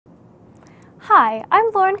Hi,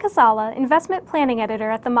 I'm Lauren Casala, Investment Planning Editor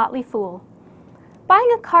at the Motley Fool. Buying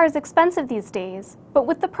a car is expensive these days, but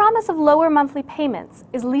with the promise of lower monthly payments,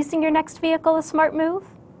 is leasing your next vehicle a smart move?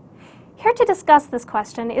 Here to discuss this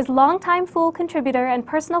question is longtime Fool contributor and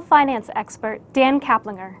personal finance expert Dan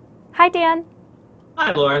Kaplinger. Hi, Dan.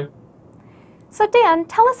 Hi, Lauren. So Dan,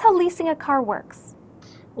 tell us how leasing a car works.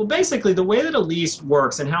 Well, basically, the way that a lease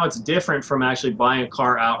works and how it's different from actually buying a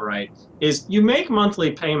car outright is you make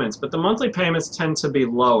monthly payments, but the monthly payments tend to be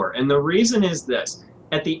lower. And the reason is this.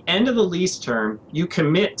 At the end of the lease term, you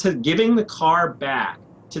commit to giving the car back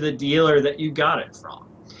to the dealer that you got it from.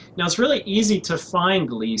 Now, it's really easy to find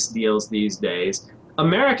lease deals these days.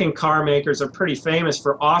 American car makers are pretty famous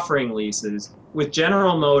for offering leases, with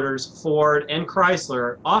General Motors, Ford, and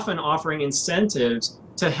Chrysler often offering incentives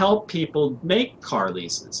to help people make car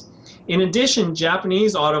leases. In addition,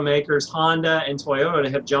 Japanese automakers Honda and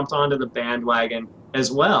Toyota have jumped onto the bandwagon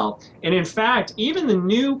as well. And in fact, even the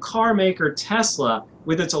new car maker Tesla,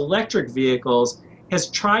 with its electric vehicles,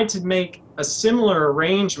 has tried to make a similar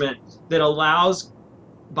arrangement that allows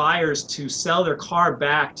buyers to sell their car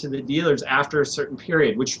back to the dealers after a certain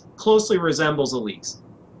period, which closely resembles a lease.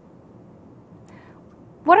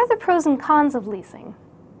 What are the pros and cons of leasing?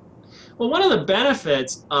 Well, one of the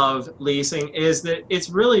benefits of leasing is that it's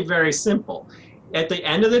really very simple. At the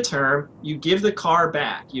end of the term, you give the car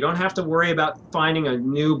back. You don't have to worry about finding a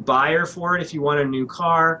new buyer for it if you want a new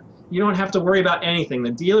car. You don't have to worry about anything.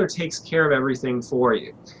 The dealer takes care of everything for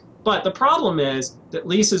you. But the problem is that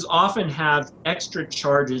leases often have extra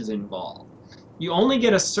charges involved. You only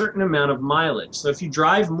get a certain amount of mileage. So if you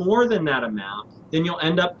drive more than that amount, then you'll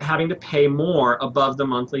end up having to pay more above the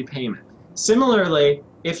monthly payment. Similarly,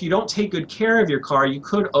 if you don't take good care of your car, you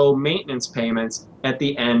could owe maintenance payments at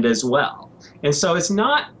the end as well. And so it's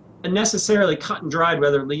not necessarily cut and dried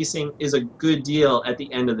whether leasing is a good deal at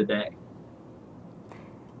the end of the day.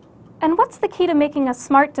 And what's the key to making a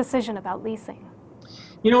smart decision about leasing?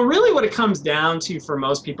 You know, really what it comes down to for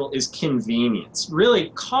most people is convenience.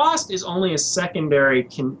 Really, cost is only a secondary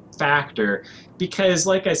factor because,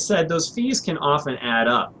 like I said, those fees can often add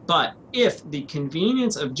up. But if the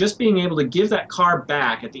convenience of just being able to give that car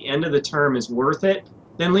back at the end of the term is worth it,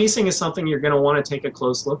 then leasing is something you're going to want to take a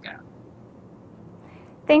close look at.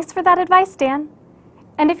 Thanks for that advice, Dan.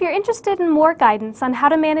 And if you're interested in more guidance on how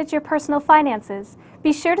to manage your personal finances,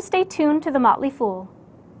 be sure to stay tuned to the Motley Fool.